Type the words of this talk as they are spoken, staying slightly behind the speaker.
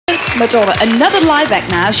Madonna. Another live act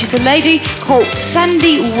now. She's a lady called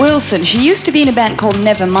Sandy Wilson. She used to be in a band called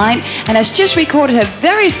Nevermind and has just recorded her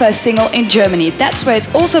very first single in Germany. That's where it's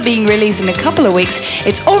also being released in a couple of weeks.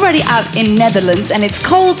 It's already out in Netherlands and it's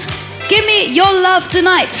called Gimme Your Love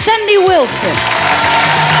Tonight. Sandy Wilson.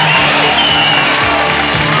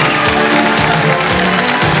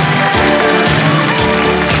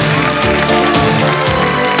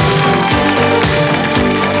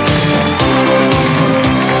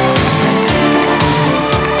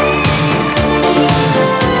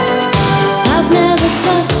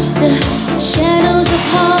 The shadows of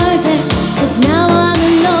heartache, but now I'm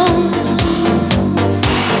alone.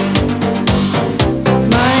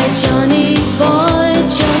 My Johnny boy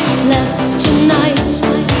just left tonight.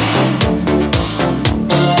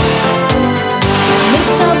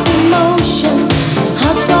 Mixed up emotions,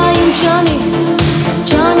 hearts crying, Johnny,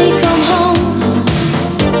 Johnny come home.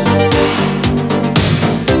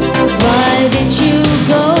 Why did you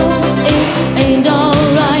go? It ain't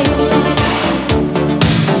alright.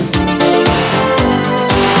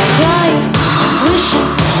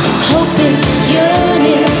 Hoping,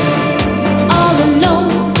 yearning, all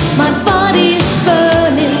alone. My body is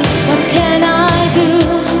burning. What can I do?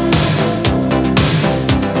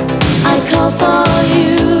 I call for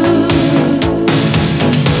you.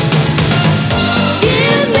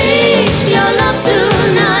 Give me your love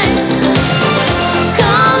tonight.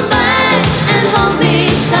 Come back and hold me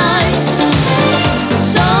tight.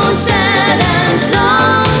 So sad and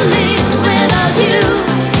lonely without you.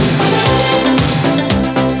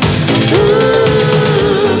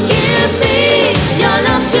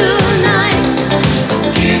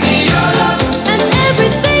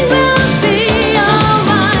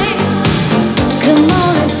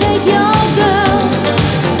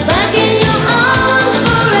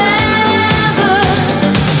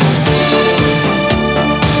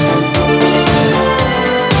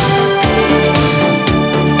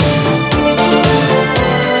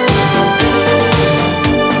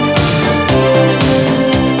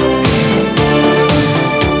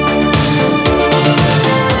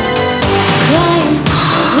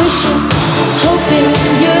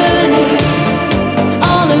 Yearning,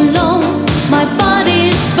 all alone. My body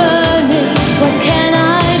is burning. What can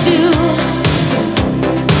I do?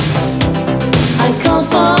 I call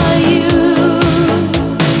for you.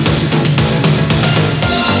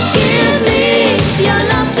 Give me your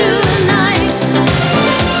love tonight.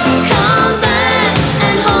 Come back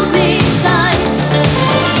and hold me tight.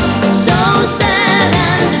 So sad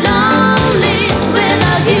and lonely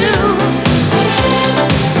without you.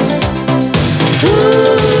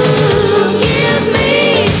 Give me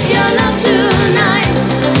your love tonight.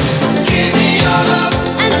 Give me your love,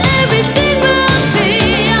 and everything will be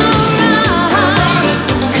alright.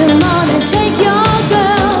 Come on and take your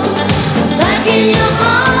girl back in your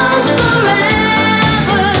arms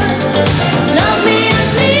forever. Love me and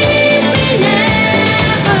leave me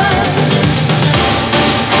never.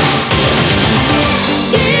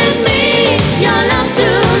 Give me your love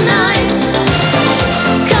tonight.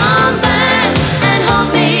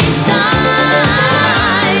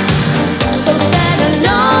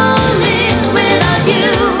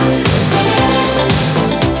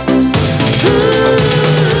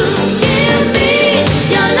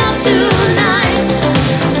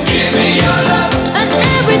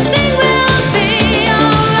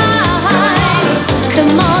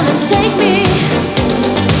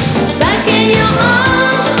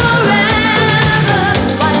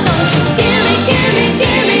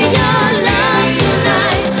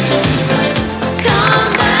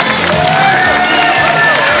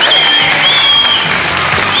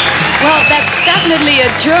 Definitely a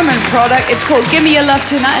German product. It's called Gimme Your Love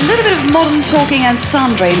Tonight. A little bit of modern talking and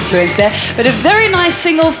Sandra influence there, but a very nice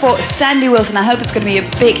single for Sandy Wilson. I hope it's going to be a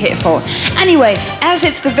big hit for her. Anyway, as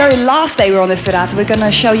it's the very last day we're on the Ferrata, we're going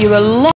to show you a lot